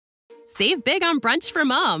Save big on brunch for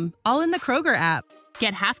mom, all in the Kroger app.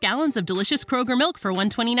 Get half gallons of delicious Kroger milk for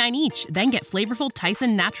 $1.29 each. Then get flavorful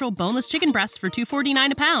Tyson natural boneless chicken breasts for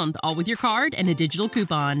 $2.49 a pound, all with your card and a digital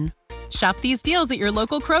coupon. Shop these deals at your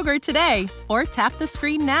local Kroger today, or tap the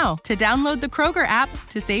screen now to download the Kroger app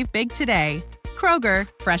to save big today. Kroger,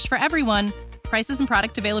 fresh for everyone. Prices and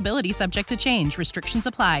product availability subject to change. Restrictions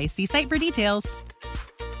apply. See site for details.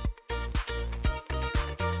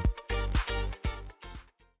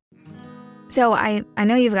 So I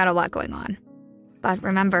know you've got a lot going on, but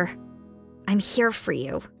remember, I'm here for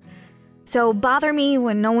you. So bother me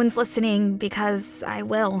when no one's listening, because I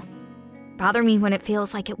will. Bother me when it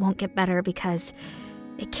feels like it won't get better, because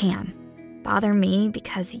it can. Bother me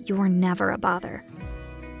because you're never a bother.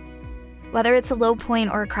 Whether it's a low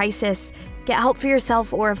point or a crisis, get help for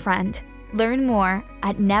yourself or a friend. Learn more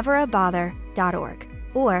at neverabother.org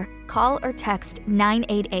or call or text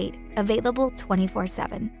 988, available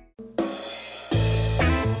 24/7.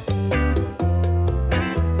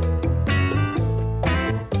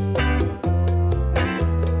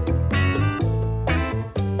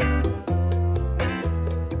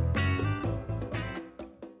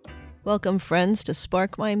 Welcome, friends, to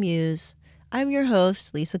Spark My Muse. I'm your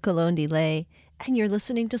host, Lisa Colon-DeLay, and you're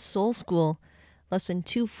listening to Soul School, Lesson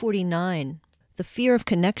 249, The Fear of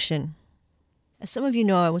Connection. As some of you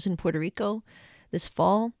know, I was in Puerto Rico this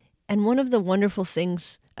fall, and one of the wonderful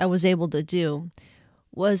things I was able to do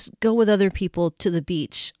was go with other people to the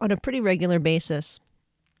beach on a pretty regular basis.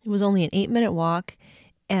 It was only an 8-minute walk,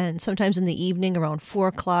 and sometimes in the evening around 4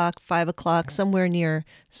 o'clock, 5 o'clock, somewhere near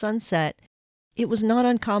sunset, it was not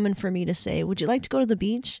uncommon for me to say, would you like to go to the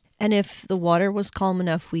beach? And if the water was calm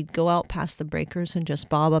enough, we'd go out past the breakers and just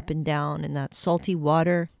bob up and down in that salty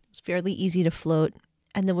water. It was fairly easy to float.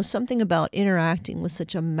 And there was something about interacting with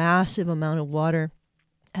such a massive amount of water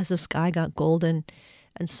as the sky got golden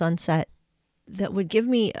and sunset that would give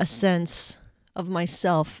me a sense of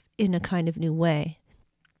myself in a kind of new way.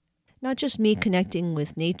 Not just me connecting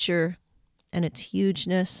with nature and its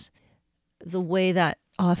hugeness, the way that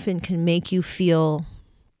often can make you feel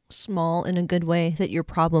small in a good way, that your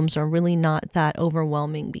problems are really not that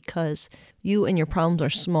overwhelming because you and your problems are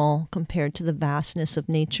small compared to the vastness of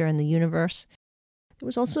nature and the universe. There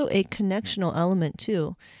was also a connectional element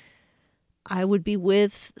too. I would be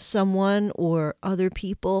with someone or other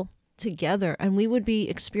people together, and we would be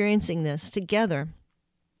experiencing this together.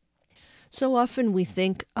 So often we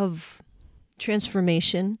think of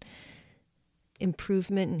transformation,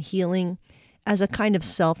 improvement, and healing as a kind of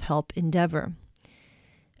self-help endeavor.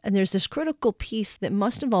 And there's this critical piece that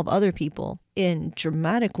must involve other people in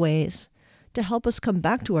dramatic ways to help us come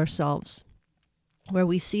back to ourselves, where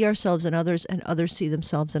we see ourselves in others and others see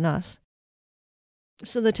themselves in us.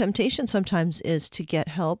 So the temptation sometimes is to get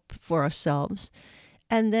help for ourselves,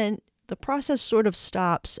 and then the process sort of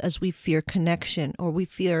stops as we fear connection, or we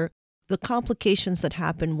fear the complications that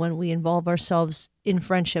happen when we involve ourselves in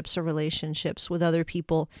friendships or relationships with other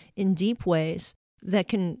people in deep ways that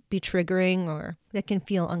can be triggering or that can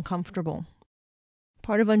feel uncomfortable.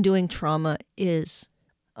 Part of undoing trauma is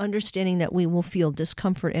understanding that we will feel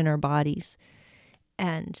discomfort in our bodies,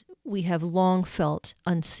 and we have long felt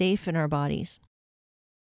unsafe in our bodies.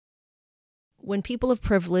 When people of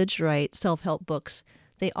privilege write self-help books,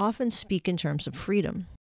 they often speak in terms of freedom.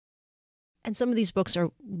 And some of these books are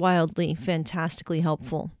wildly, fantastically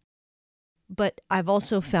helpful. But I've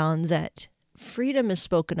also found that freedom is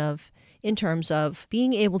spoken of in terms of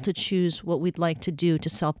being able to choose what we'd like to do to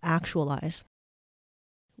self-actualize.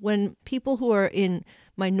 When people who are in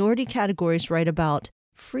minority categories write about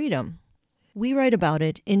freedom, we write about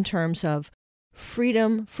it in terms of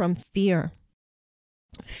freedom from fear.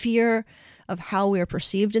 Fear of how we are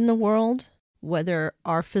perceived in the world, whether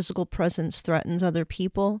our physical presence threatens other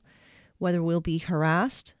people, whether we'll be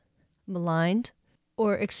harassed, maligned,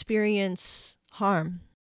 or experience harm.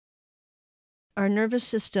 Our nervous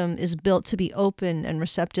system is built to be open and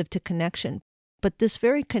receptive to connection, but this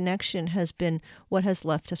very connection has been what has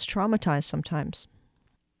left us traumatized sometimes.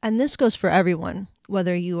 And this goes for everyone,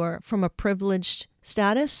 whether you are from a privileged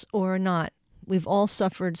status or not. We've all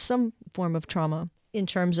suffered some form of trauma in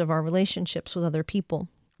terms of our relationships with other people.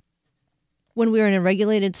 When we are in a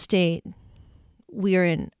regulated state, we are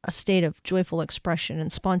in a state of joyful expression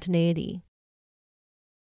and spontaneity,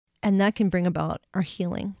 and that can bring about our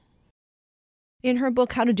healing. In her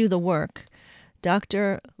book, How to Do the Work,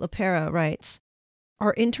 Dr. LaPera writes,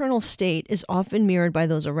 our internal state is often mirrored by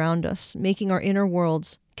those around us, making our inner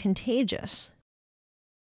worlds contagious.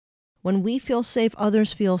 When we feel safe,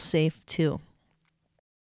 others feel safe too.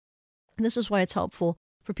 And this is why it's helpful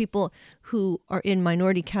For people who are in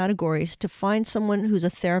minority categories, to find someone who's a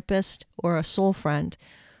therapist or a soul friend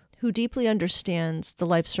who deeply understands the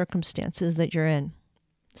life circumstances that you're in.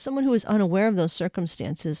 Someone who is unaware of those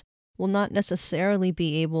circumstances will not necessarily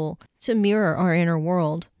be able to mirror our inner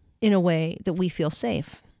world in a way that we feel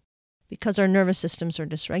safe, because our nervous systems are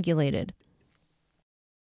dysregulated.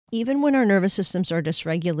 Even when our nervous systems are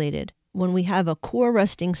dysregulated, when we have a core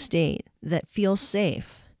resting state that feels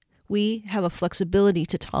safe, we have a flexibility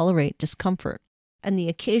to tolerate discomfort and the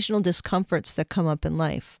occasional discomforts that come up in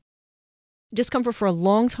life. Discomfort for a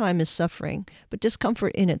long time is suffering, but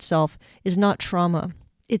discomfort in itself is not trauma.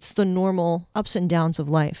 It's the normal ups and downs of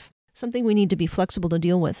life, something we need to be flexible to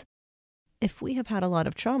deal with. If we have had a lot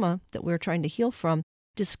of trauma that we're trying to heal from,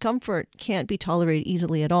 discomfort can't be tolerated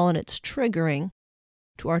easily at all, and it's triggering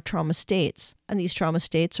to our trauma states. And these trauma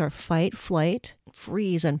states are fight, flight,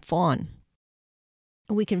 freeze, and fawn.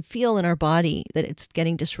 We can feel in our body that it's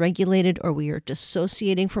getting dysregulated, or we are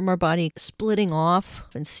dissociating from our body, splitting off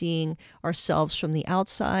and seeing ourselves from the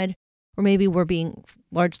outside, or maybe we're being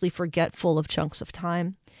largely forgetful of chunks of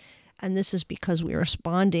time. And this is because we are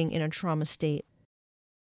responding in a trauma state.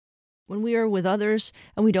 When we are with others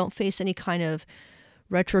and we don't face any kind of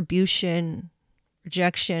retribution,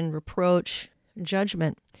 rejection, reproach,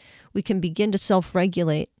 judgment, we can begin to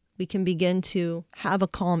self-regulate. We can begin to have a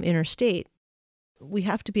calm inner state. We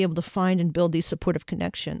have to be able to find and build these supportive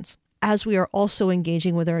connections as we are also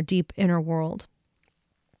engaging with our deep inner world.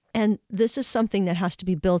 And this is something that has to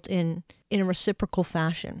be built in a reciprocal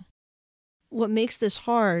fashion. What makes this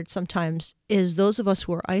hard sometimes is those of us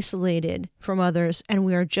who are isolated from others and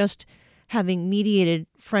we are just having mediated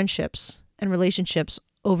friendships and relationships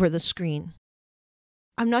over the screen.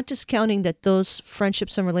 I'm not discounting that those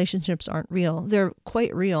friendships and relationships aren't real. They're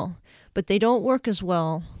quite real, but they don't work as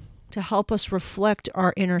well to help us reflect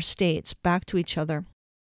our inner states back to each other.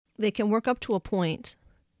 They can work up to a point.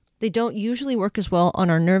 They don't usually work as well on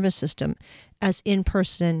our nervous system as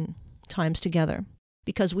in-person times together,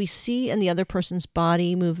 because we see in the other person's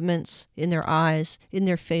body movements, in their eyes, in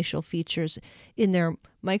their facial features, in their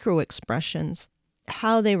micro-expressions,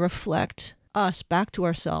 how they reflect us back to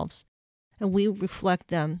ourselves, and we reflect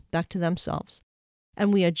them back to themselves.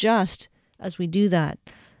 And we adjust as we do that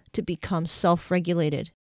to become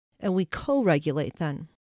self-regulated, and we co-regulate then.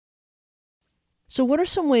 So what are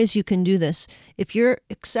some ways you can do this? If you're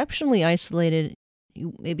exceptionally isolated,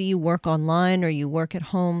 maybe you work online or you work at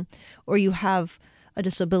home, or you have a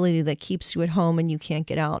disability that keeps you at home and you can't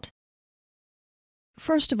get out.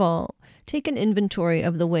 First of all, take an inventory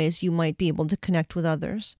of the ways you might be able to connect with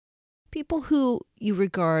others. People who you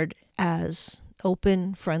regard as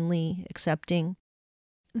open, friendly, accepting.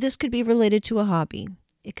 This could be related to a hobby.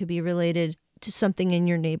 It could be related to something in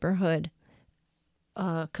your neighborhood,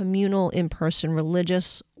 a communal, in-person,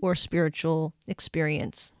 religious or spiritual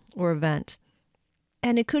experience or event.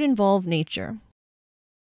 And it could involve nature.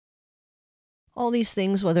 All these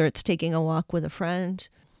things, whether it's taking a walk with a friend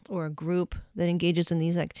or a group that engages in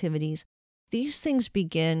these activities, these things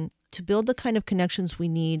begin to build the kind of connections we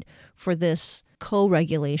need for this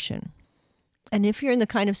co-regulation. And if you're in the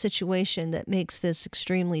kind of situation that makes this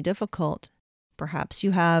extremely difficult, perhaps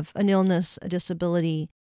you have an illness, a disability,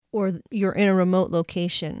 or you're in a remote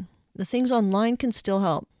location, the things online can still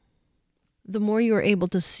help. The more you are able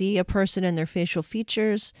to see a person and their facial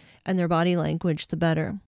features and their body language, the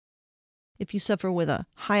better. If you suffer with a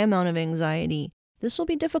high amount of anxiety, this will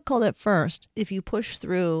be difficult at first. If you push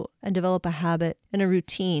through and develop a habit and a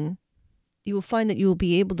routine, you will find that you will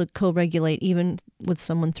be able to co-regulate even with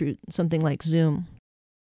someone through something like Zoom.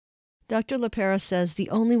 Dr. LaPera says the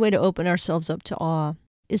only way to open ourselves up to awe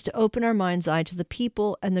is to open our mind's eye to the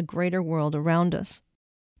people and the greater world around us.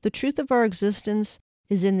 The truth of our existence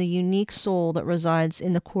is in the unique soul that resides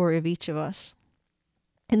in the core of each of us.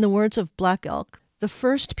 In the words of Black Elk, the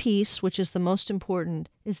first piece, which is the most important,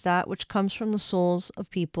 is that which comes from the souls of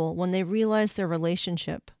people when they realize their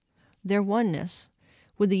relationship, their oneness,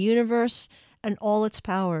 with the universe and all its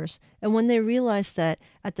powers, and when they realize that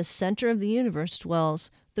at the center of the universe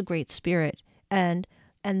dwells the Great Spirit, and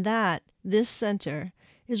that this center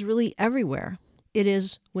is really everywhere. It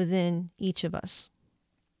is within each of us.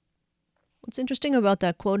 What's interesting about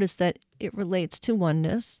that quote is that it relates to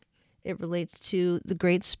oneness, it relates to the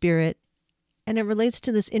Great Spirit, and it relates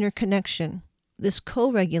to this interconnection, this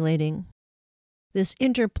co-regulating, this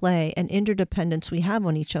interplay and interdependence we have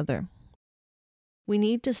on each other. We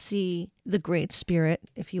need to see the Great Spirit,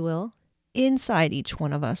 if you will, inside each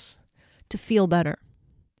one of us to feel better.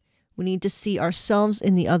 We need to see ourselves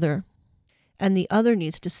in the other, and the other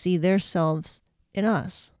needs to see themselves in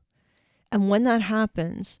us. And when that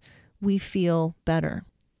happens, we feel better.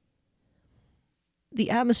 the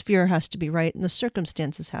atmosphere has to be right and the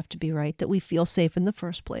circumstances have to be right, that we feel safe in the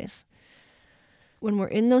first place. When we're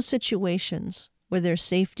in those situations where there's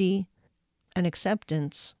safety and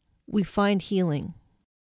acceptance, we find healing.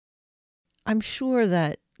 I'm sure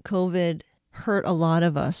that COVID hurt a lot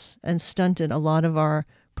of us and stunted a lot of our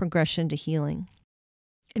progression to healing.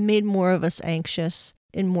 It made more of us anxious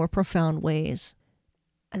in more profound ways.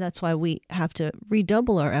 And that's why we have to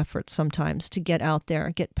redouble our efforts sometimes to get out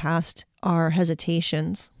there, get past our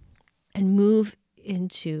hesitations, and move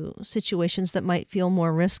into situations that might feel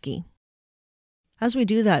more risky. As we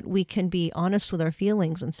do that, we can be honest with our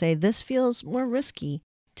feelings and say, this feels more risky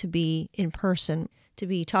to be in person, to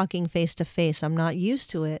be talking face to face. I'm not used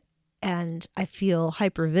to it, and I feel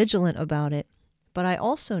hypervigilant about it. But I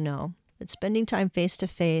also know that spending time face to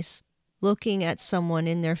face, looking at someone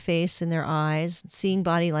in their face, in their eyes, seeing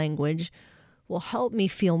body language, will help me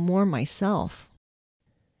feel more myself.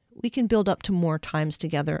 We can build up to more times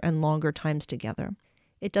together and longer times together.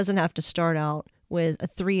 It doesn't have to start out with a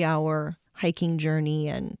 3-hour hiking journey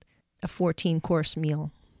and a 14-course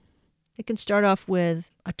meal. It can start off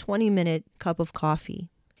with a 20-minute cup of coffee,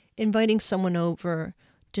 inviting someone over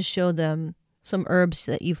to show them some herbs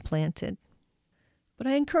that you've planted. But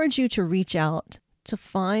I encourage you to reach out, to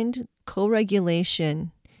find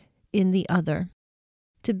co-regulation in the other,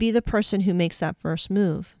 to be the person who makes that first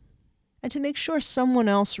move, and to make sure someone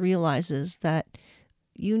else realizes that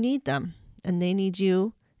you need them and they need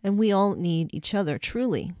you, and we all need each other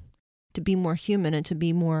truly to be more human and to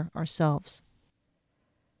be more ourselves.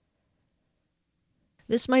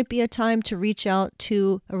 This might be a time to reach out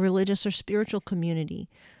to a religious or spiritual community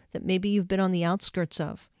that maybe you've been on the outskirts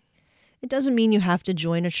of. It doesn't mean you have to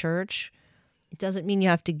join a church. It doesn't mean you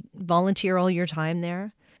have to volunteer all your time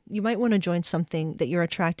there. You might want to join something that you're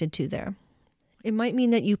attracted to there. It might mean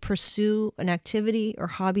that you pursue an activity or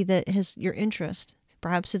hobby that has your interest.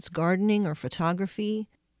 Perhaps it's gardening or photography,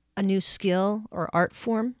 a new skill or art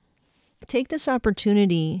form. Take this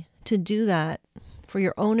opportunity to do that for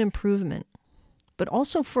your own improvement, but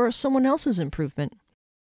also for someone else's improvement,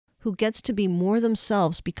 who gets to be more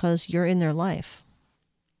themselves because you're in their life.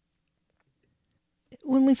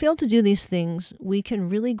 When we fail to do these things, we can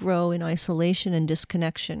really grow in isolation and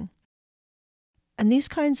disconnection. And these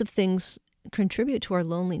kinds of things contribute to our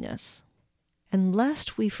loneliness. And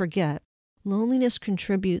lest we forget, loneliness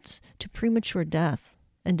contributes to premature death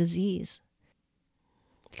and disease.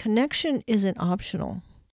 Connection isn't optional.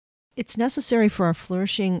 It's necessary for our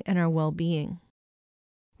flourishing and our well-being.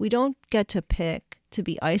 We don't get to pick to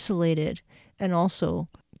be isolated and also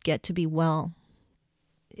get to be well.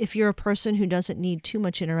 If you're a person who doesn't need too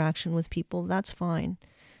much interaction with people, that's fine.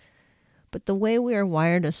 But the way we are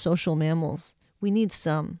wired as social mammals, we need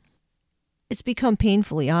some. It's become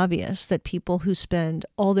painfully obvious that people who spend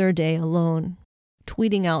all their day alone,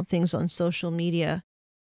 tweeting out things on social media,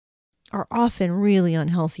 are often really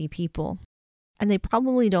unhealthy people. And they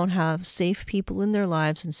probably don't have safe people in their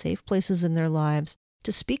lives and safe places in their lives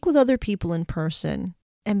to speak with other people in person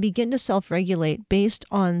and begin to self-regulate based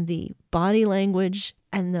on the body language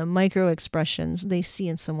and the micro-expressions they see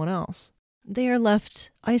in someone else. They are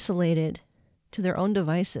left isolated to their own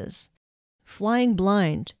devices, flying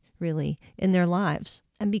blind, really, in their lives,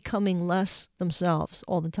 and becoming less themselves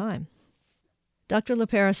all the time. Dr.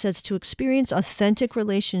 LaPera says to experience authentic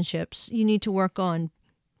relationships, you need to work on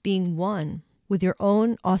being one with your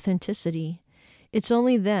own authenticity. It's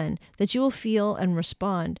only then that you will feel and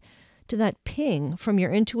respond to that ping from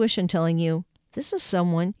your intuition telling you, this is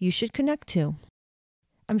someone you should connect to.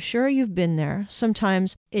 I'm sure you've been there.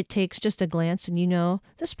 Sometimes it takes just a glance and you know,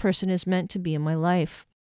 this person is meant to be in my life.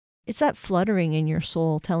 It's that fluttering in your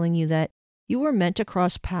soul telling you that you were meant to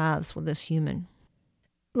cross paths with this human.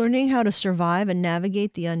 Learning how to survive and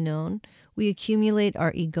navigate the unknown, we accumulate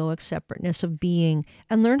our egoic separateness of being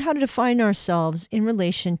and learn how to define ourselves in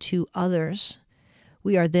relation to others.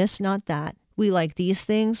 We are this, not that. We like these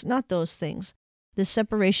things, not those things. This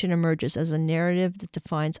separation emerges as a narrative that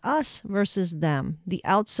defines us versus them, the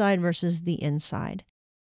outside versus the inside.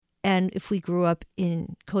 And if we grew up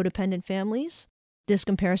in codependent families, this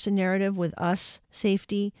comparison narrative with us,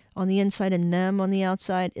 safety on the inside and them on the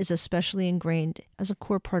outside, is especially ingrained as a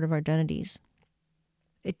core part of our identities.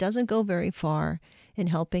 It doesn't go very far in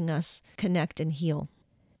helping us connect and heal.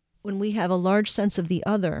 When we have a large sense of the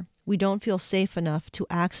other, we don't feel safe enough to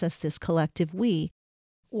access this collective we,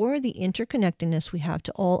 or the interconnectedness we have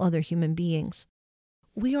to all other human beings.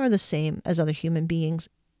 We are the same as other human beings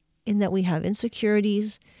in that we have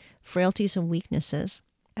insecurities, frailties, and weaknesses,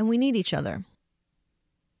 and we need each other.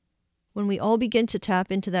 When we all begin to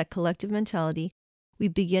tap into that collective mentality, we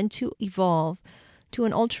begin to evolve to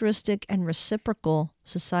an altruistic and reciprocal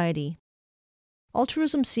society.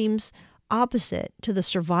 Altruism seems opposite to the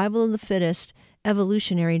survival of the fittest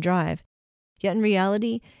evolutionary drive, yet in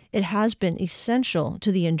reality, it has been essential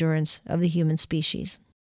to the endurance of the human species.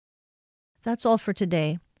 That's all for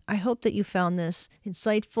today. I hope that you found this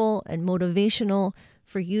insightful and motivational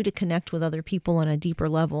for you to connect with other people on a deeper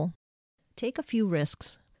level. Take a few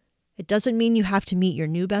risks. It doesn't mean you have to meet your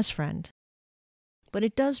new best friend, but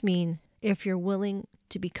it does mean if you're willing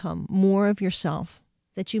to become more of yourself,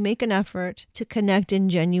 that you make an effort to connect in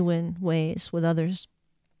genuine ways with others.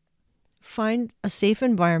 Find a safe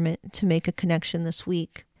environment to make a connection this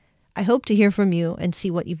week. I hope to hear from you and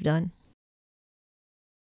see what you've done.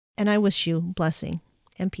 And I wish you blessing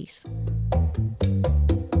and peace.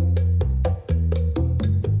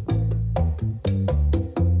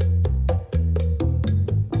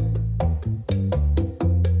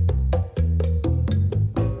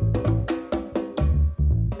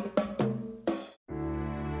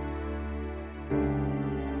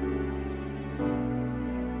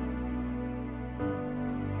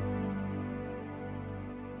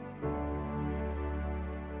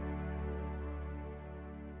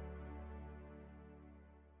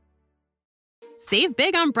 Save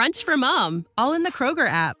big on brunch for mom, all in the Kroger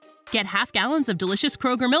app. Get half gallons of delicious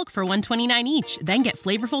Kroger milk for $1.29 each. Then get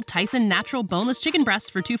flavorful Tyson natural boneless chicken breasts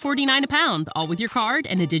for $2.49 a pound, all with your card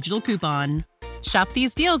and a digital coupon. Shop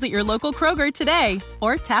these deals at your local Kroger today,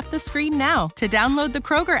 or tap the screen now to download the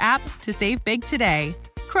Kroger app to save big today.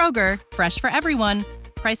 Kroger, fresh for everyone.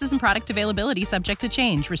 Prices and product availability subject to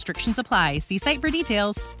change. Restrictions apply. See site for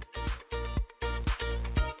details.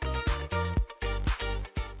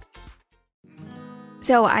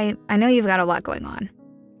 So I know you've got a lot going on,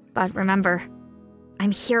 but remember,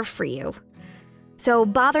 I'm here for you. So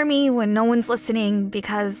bother me when no one's listening,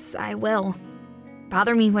 because I will.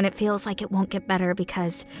 Bother me when it feels like it won't get better,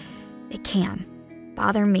 because it can.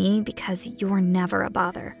 Bother me because you're never a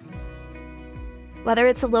bother. Whether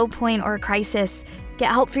it's a low point or a crisis,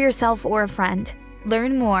 get help for yourself or a friend.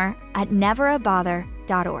 Learn more at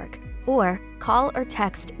neverabother.org or call or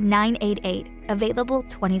text 988, available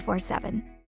 24/7.